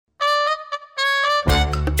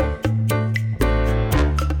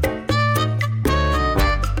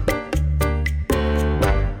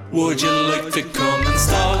Would you like to come and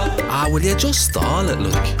stall it? Ah, will you just stall it,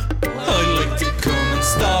 look? I'd like to come and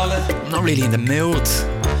stall it. I'm not really in the mood.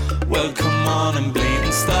 Well, come on and bleed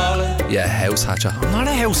and stall it. Yeah, house hatcher. I'm not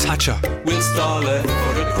a house hatcher. We'll stall it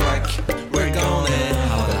for the crack. We're gonna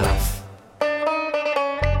have a laugh.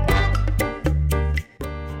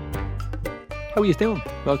 How are you doing?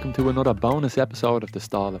 Welcome to another bonus episode of the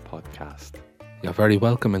Staller podcast. You're very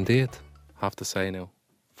welcome indeed, have to say now,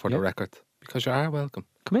 for the Yeah. record. Because you are welcome.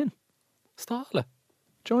 Come in, Stall it.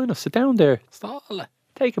 join us, sit down there, Stall it.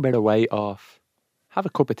 take a bit of weight off, have a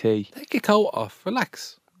cup of tea, Take your coat off.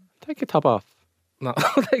 Relax. take your top off. No,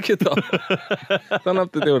 take it off. Don't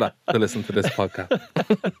have to do that to listen to this podcast.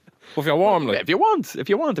 But if you're warm, like... If you want, if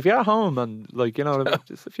you're at home and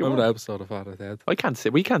just if you Remember the want. episode of Father Dead? We can't see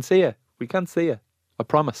you. We can't see you. I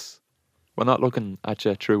promise. We're not looking at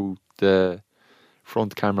you through the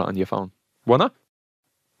front camera on your phone. We're not?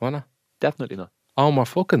 Wanna? Definitely not. Oh, we're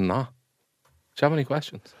fucking not. Do you have any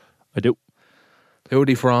questions? I do. Who are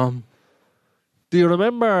they from? Do you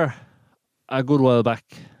remember a good while back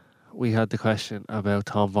we had the question about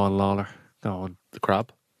Tom Von Lawler going The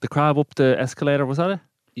crab? the crab up the escalator, was that it?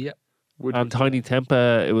 Yeah. And Tiny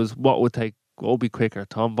Tempa, it was what would be quicker,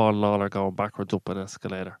 Tom Von Lawler going backwards up an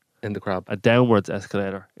escalator, In the crab. a downwards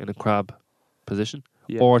escalator in a crab position,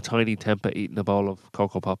 Yeah. or Tiny Tempa eating a bowl of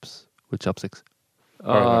Cocoa Pops with chopsticks.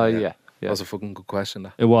 Yeah. That was a fucking good question,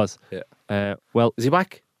 that. It was. Yeah. Well, Is he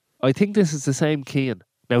back? I think this is the same Cian.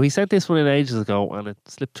 Now, he sent this one in ages ago and it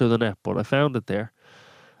slipped through the net, but I found it there.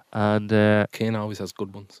 And Kane always has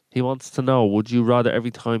good ones. he wants to know, would you rather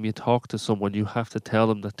every time you talk to someone you have to tell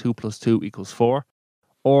them that 2 + 2 = 4,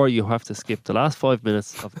 or you have to skip the last 5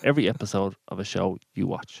 minutes of every episode of a show you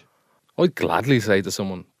watch? I'd gladly say to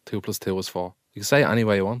someone 2 + 2 is 4. You can say it any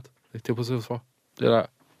way you want. Like 2 + 2 is 4. Do that.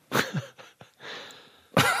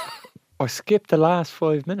 Or skip the last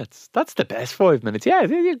 5 minutes. That's the best 5 minutes. Yeah,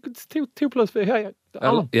 it's two plus. Yeah.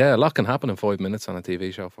 Yeah, a lot can happen in 5 minutes on a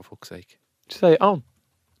TV show, for fuck's sake. Just say,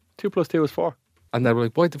 2 + 2 is 4. And they were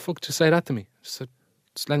like, why the fuck did you say that to me? I said,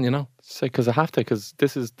 just letting you know. Say, because I have to, because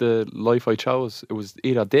this is the life I chose. It was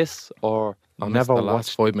either this or And never the watch.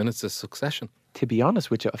 last 5 minutes is Succession. To be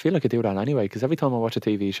honest with you, I feel like I do that anyway, because every time I watch a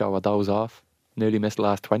TV show, I doze off. Nearly miss the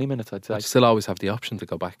last 20 minutes, I'd say. You still always have the option to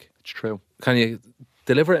go back. It's true. Can you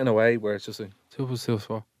deliver it in a way where it's just like 2 + 2 is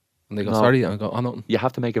 4? And they go, No. sorry, and I go, oh, nothing. You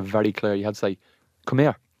have to make it very clear. You have to say, come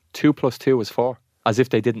here, 2 + 2 is 4. As if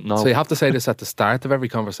they didn't know. So you have to say this at the start of every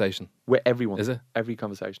conversation, With everyone. is it? Every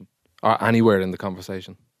conversation. Or anywhere in the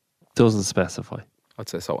conversation. Doesn't specify. I'd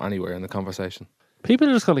say so, anywhere in the conversation. People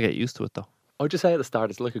are just going to get used to it, though. I'll just say at the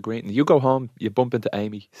start, it's like a greeting. You go home, you bump into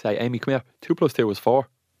Amy, say, Amy, come here, 2 + 2 is 4.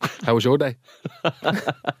 How was your day?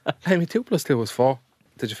 Amy, 2 + 2 was 4.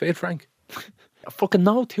 Did you feed Frank? I fucking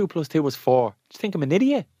know 2 + 2 is 4. Do you think I'm an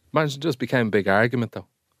idiot? Imagine it just became a big argument though.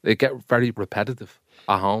 It get very repetitive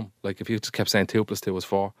at home. Like if you just kept saying 2 + 2 was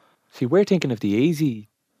 4. See, we're thinking of the easy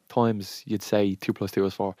times you'd say 2 + 2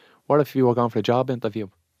 is 4. What if you were going for a job interview?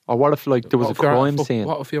 Or what if there was a crime scene?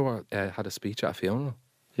 What if you were had a speech at a funeral?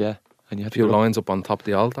 Yeah. And you A had few to go, lines up on top of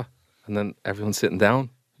the altar, and then everyone's sitting down,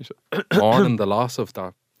 mourning the loss of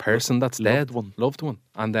their person that's dead, loved one,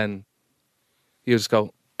 and then you just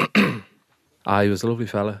go, he was a lovely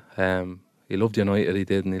fella. He loved United, he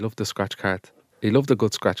did, and he loved the scratch card. He loved a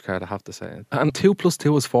good scratch card, I have to say. And 2 +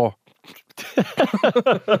 2 is 4.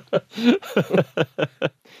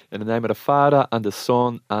 in the name of the Father and the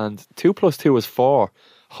Son, and 2 + 2 is 4.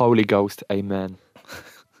 Holy Ghost, amen.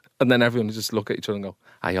 And then everyone would just look at each other and go,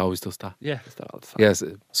 he always does that. Yeah. Is that all the time? Yes,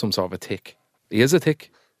 some sort of a tick. He is a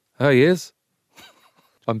tick. Oh, he is.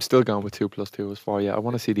 I'm still going with 2 + 2 is 4. Yeah, I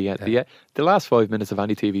want to see the end. The last 5 minutes of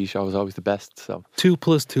any TV show is always the best. So 2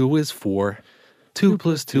 + 2 is 4. 2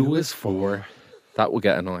 + 2 is 4. That would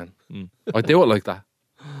get annoying. I do it like that.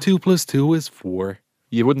 2 + 2 is 4.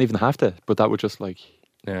 you wouldn't even have to, but that would just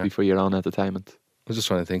Yeah. be for your own entertainment. I was just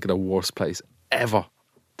trying to think of the worst place ever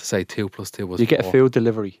to say 2 + 2 was You 4. get a food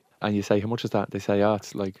delivery and you say, how much is that? They say,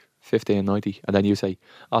 it's like $15.90, and then you say,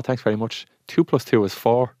 thanks very much. 2 + 2 is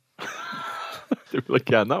 4. They're like,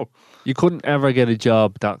 yeah, no. You couldn't ever get a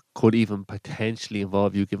job that could even potentially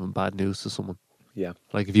involve you giving bad news to someone. Yeah.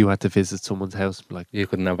 Like if you had to visit someone's house, like, You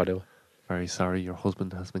could never do it. very sorry, your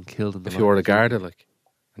husband has been killed in the If you were a line. Garda, like,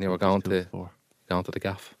 and you were going to 4. the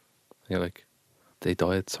gaff, and you're like, they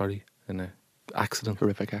died, sorry, in a accident.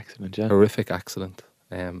 Horrific accident, yeah. Horrific accident.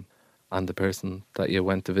 And the person that you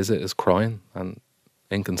went to visit is crying and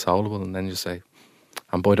inconsolable, and then you say,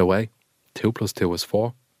 and by the way, 2 + 2 is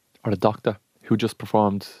 4. Or a doctor who just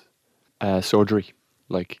performed surgery,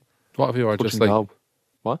 like What if you were touch just and like go.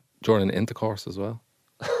 What? during intercourse as well?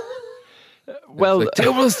 Well, It's like,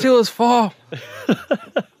 2 plus 2 is 4.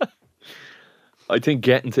 I think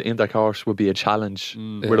getting to intercourse would be a challenge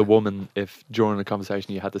with a woman if during a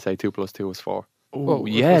conversation you had to say 2 plus 2 is 4. Oh, Well,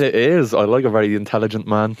 yeah, it is. I like a very intelligent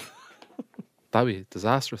man. That'd be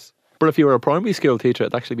disastrous. But if you were a primary school teacher,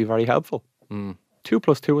 it'd actually be very helpful. 2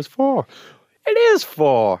 plus 2 is 4. It is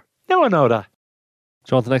 4. Now I know that.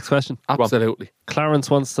 Do you want the next question? Absolutely. Clarence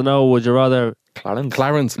wants to know, would you rather...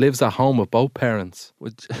 Clarence lives at home with both parents.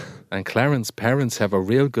 Would And Clarence's parents have a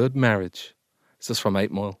real good marriage. This is from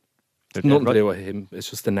 8 Mile. It's You're nothing dead to do with him. It's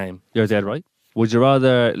just the name. You're dead right. Would you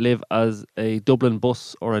rather live as a Dublin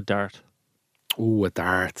bus or a dart? Ooh, a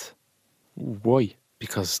dart. Why?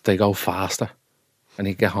 Because they go faster. And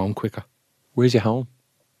you get home quicker. Where's your home?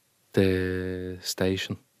 The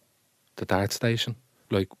station. The dart station.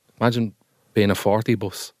 Like, imagine being a 40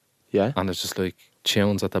 bus. Yeah. And it's just like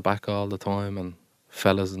tunes at the back all the time. And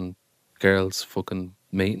fellas and girls fucking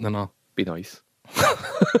meeting and all. Be nice.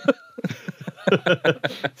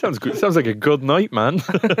 Sounds good. Sounds like a good night, man.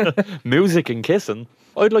 Music and kissing.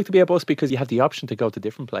 I'd like to be a bus because you have the option to go to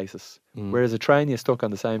different places. Whereas a train, you're stuck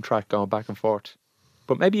on the same track going back and forth.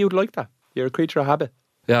 But maybe you'd like that. You're a creature of habit.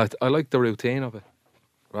 Yeah, I like the routine of it.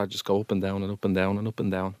 Where I just go up and down and up and down and up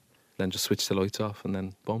and down. Then just switch the lights off and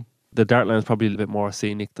then boom. The dart line is probably a little bit more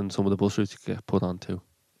scenic than some of the bus routes you could get put on too.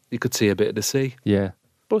 You could see a bit of the sea. Yeah.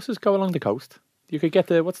 Buses go along the coast. You could get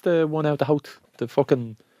what's the one out the Hout? The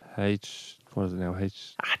fucking... What is it now?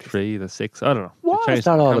 H3, the 6. I don't know. What They is changed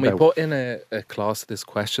that all Can we about? put in a clause to this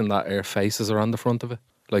question that our faces are on the front of it?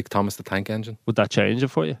 Like Thomas the Tank Engine? Would that change it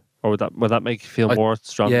for you? Or would that make you feel more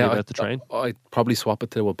strongly about the train? I'd probably swap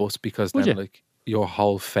it to a bus because Would then you? like your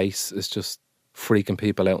whole face is just freaking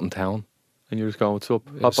people out in town. And you're just going, what's up?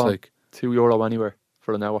 It's Hop on. like, €2 anywhere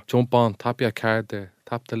for an hour. jump on, tap your card there,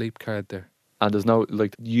 tap the leap card there. And there's no,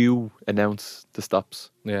 like, you announce the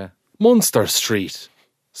stops. Yeah. Munster Street,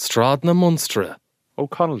 Stradna Munstra.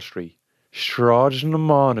 O'Connell Street. Stradna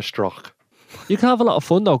Monastrach. You can have a lot of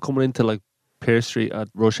fun though coming into like Pearse Street at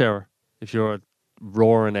rush hour if you're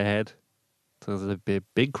roaring ahead. So there's a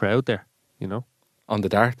big crowd there, you know? On the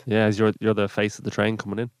dart. Yeah, as you're the face of the train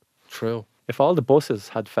coming in. True. If all the buses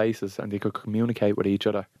had faces and they could communicate with each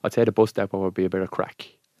other, I'd say the bus depot would be a bit of crack.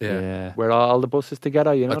 Yeah. Where all the buses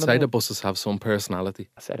together, you know I'd what I say mean? the buses have some personality.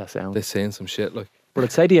 I say that sound. They're saying some shit like, But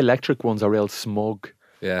I'd say the electric ones are real smug.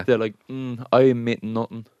 yeah. They're like, I admit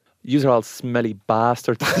nothing. Yous are all smelly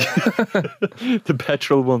bastards. The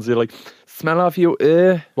petrol ones, you're like, smell off you,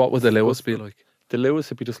 What would the Lewis be like? The Lewis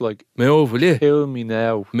would be just like, Move, will you? kill me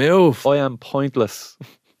now. Move. I am pointless.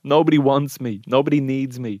 Nobody wants me. Nobody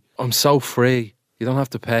needs me. I'm so free. You don't have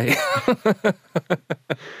to pay.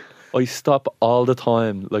 I stop all the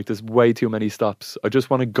time. Like, there's way too many stops. I just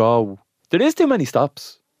want to go. There is too many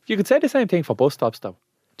stops. You could say the same thing for bus stops, though.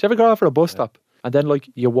 Do you ever go out for a bus stop and then, like,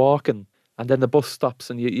 you're walking and then the bus stops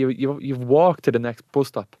and you've walked to the next bus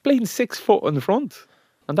stop, bleeding 6 foot in the front,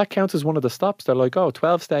 and that counts as one of the stops. They're like,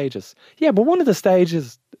 12 stages. Yeah, but one of the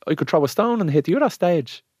stages, I could throw a stone and hit the other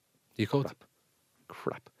stage. You could.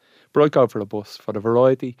 Crap. But I'd go for the bus for the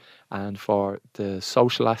variety and for the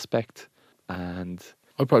social aspect, and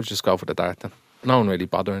I'd probably just go for the dart then. No one really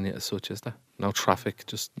bothering you as such, is there? No traffic,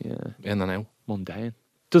 just yeah, in and out. mundane.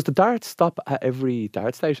 Does the dart stop at every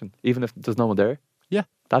dart station, even if there's no one there? Yeah.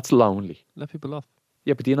 That's lonely. Let people off.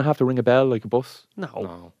 Yeah, but do you not have to ring a bell like a bus?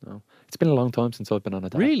 No. No. It's been a long time since I've been on a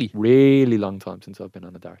dart. Really? Really long time since I've been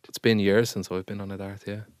on a dart. It's been years since I've been on a dart,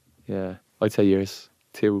 yeah. Yeah, I'd say years.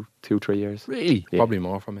 2, 3 years. Really? Yeah. Probably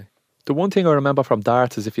more for me. The one thing I remember from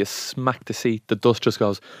darts is if you smack the seat, the dust just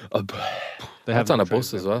goes, They That's have on a new bus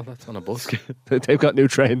trains as well. That's on a bus. now. They've got new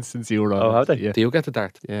trains since you were on. Oh, have they? Yeah. Do you get the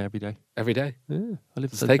dart Yeah, every day. every day? Yeah. I live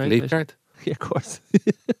Does beside it take the a train leap station. card? Yeah, of course.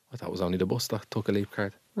 I thought it was only the bus that took a leap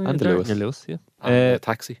card. And the Darren, Lewis. you're Lewis, yeah. And a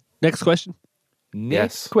taxi. Next question. Next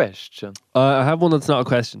Yes. question. I have one that's not a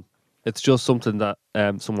question. It's just something that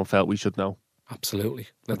someone felt we should know. Absolutely.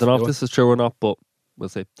 I don't know if this is true or not, but we'll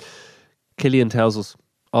see. Killian tells us,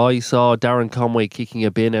 I saw Darren Conway kicking a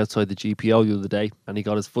bin outside the GPO the other day, and he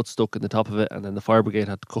got his foot stuck in the top of it, and then the fire brigade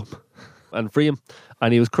had to come and free him.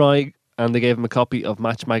 And he was crying, and they gave him a copy of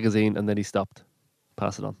Match magazine, and then he stopped.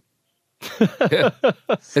 Pass it on. Yeah.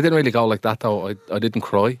 It didn't really go like that though. I didn't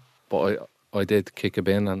cry, but I did kick a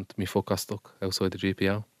bin and my foot got stuck outside the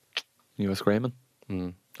GPO. You were screaming.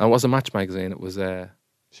 And it wasn't Match magazine, it was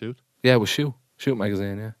Shoot. yeah, it was Shoot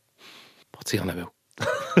magazine, yeah. What's he on about?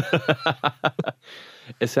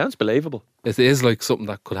 It sounds believable. It is like something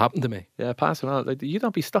that could happen to me. Yeah, pass it on. Like, you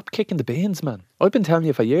don't be stop kicking the bins, man. I've been telling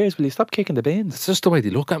you for years, will you stop kicking the bins? It's just the way they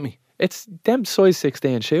look at me. It's them size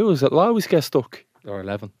 16 shoes that'll always get stuck. Or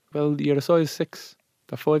 11. Well, you're a size 6.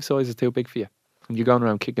 They're 5 sizes too big for you. And you're going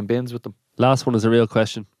around kicking bins with them. Last one is a real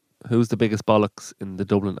question. Who's the biggest bollocks in the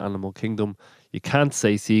Dublin animal kingdom? You can't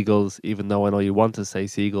say seagulls, even though I know you want to say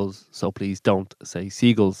seagulls. So please don't say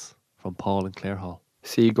seagulls. From Paul in Clare Hall.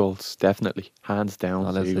 Seagulls, definitely. Hands down.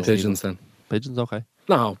 Oh, let's seagulls. say Pigeons then. Pigeons, okay.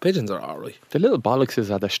 No, pigeons are alright. The little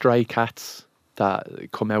bollockses are the stray cats that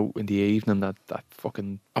come out in the evening that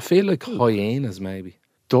fucking... I feel like hyenas maybe.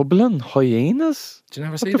 Dublin? Hyenas? Do you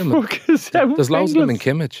never What see the them? fuck is that? There's loads of them in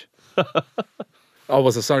Kimmage.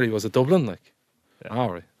 Was it Dublin? Like,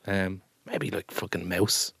 alright. Maybe like fucking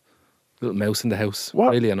mouse. Little mouse in the house.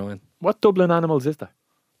 What? Really annoying. What Dublin animals is there?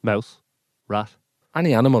 Mouse, rat,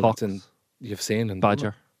 Any animal fox, that's you've seen in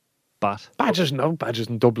badger, bat. Badgers? No badgers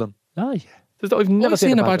in Dublin. Oh, yeah. I've never I've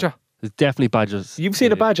seen a badger. There's definitely badgers. You've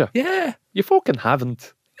seen a badger? Yeah, You fucking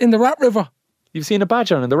haven't. in the Rat River. You've seen a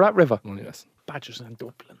badger in the Rat River? Oh, yes. Badgers in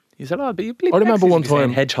Dublin. You said, oh, but you believe I remember Texas, one you'd be saying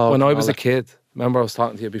time hedgehog when I and was all a kid. Remember I was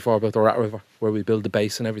talking to you before about the Rat River where we build the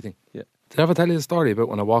base and everything. Yeah. Did I ever tell you the story about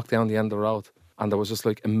when I walked down the end of the road and there was just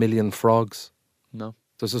like a million frogs? that. No.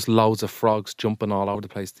 There's just loads of frogs jumping all over the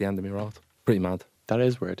place at the end of my road. Pretty mad. That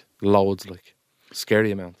is weird. Loads, like.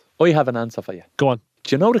 Scary amount. I have an answer for you. Go on.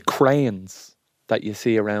 Do you know the cranes that you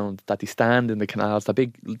see around, that they stand in the canals?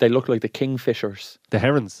 They look like the kingfishers. The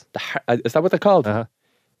herons. Is that what they're called? Uh-huh.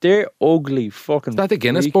 They're ugly fucking... Is that the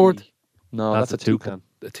Guinness freaky. board? No, That's that's a toucan.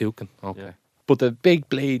 The toucan. Okay. Yeah. But the big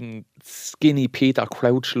bleeding skinny Peter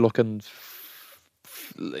Crouch looking...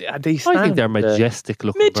 they stand I think they're there. majestic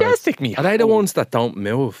looking birds. Majestic, me. Are they the ones that don't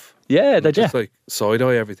move? Yeah, they're Just like side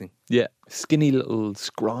eye everything. Yeah. Skinny little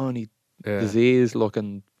scrawny Yeah. disease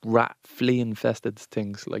looking rat flea infested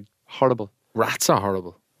things, like horrible. Rats are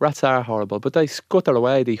horrible. Rats are horrible, but they scutter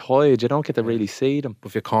away, they hide, you don't get to really see them. But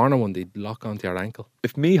if you corner one, they'd lock onto your ankle.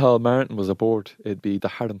 If Micheál Martin was aboard, it'd be the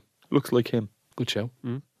heron. Looks like him. Good show.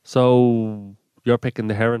 So you're picking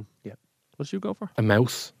the heron. Yeah. What should you go for? A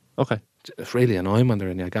mouse. Okay. It's really annoying when they're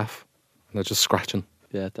in your gaff. And they're just scratching.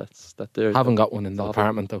 Yeah, that's that there. Haven't got one in the Awful.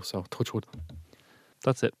 apartment though, so touch wood.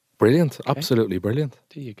 That's it. Brilliant. Absolutely brilliant.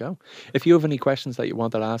 There you go. If you have any questions that you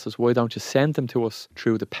want to ask us, why don't you send them to us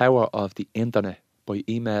through the power of the internet by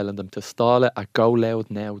emailing them to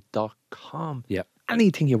stala@goloudnow.com. Yeah.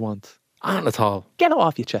 Anything you want. And at all. Get it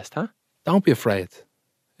off your chest, huh? Don't be afraid.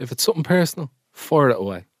 If it's something personal, fire it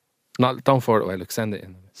away. Don't fire it away, like send it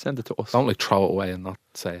in. Send it to us. Don't like throw it away and not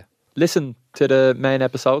say it. Listen to the main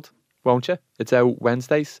episode, won't you? It's out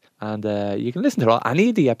Wednesdays, and you can listen to any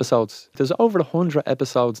of the episodes. There's over 100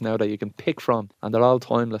 episodes now that you can pick from, and they're all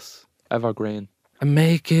timeless, evergreen. And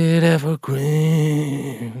make it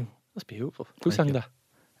evergreen. That's beautiful. Who Thank sang you.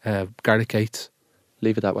 that? Garlic Cates.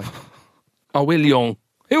 Leave it that way. Oh, Will Young.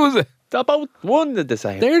 Who was it? They're both one and the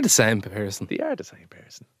same. They're the same person. They are the same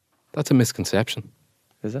person. That's a misconception.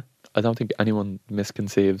 Is it? I don't think anyone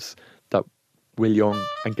misconceives that Will Young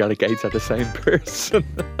and Gary Gates are the same person.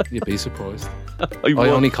 You'd be surprised. I would. I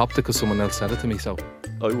only copped it because someone else said it to me, so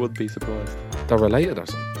I would be surprised. they're related or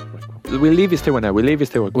something. We'll leave you to it now. We'll leave you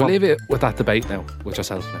to it. Go We'll on. leave it with that debate now with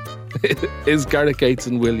yourself now. Is Garlic Gates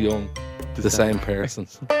and Will Young the same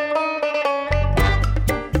persons?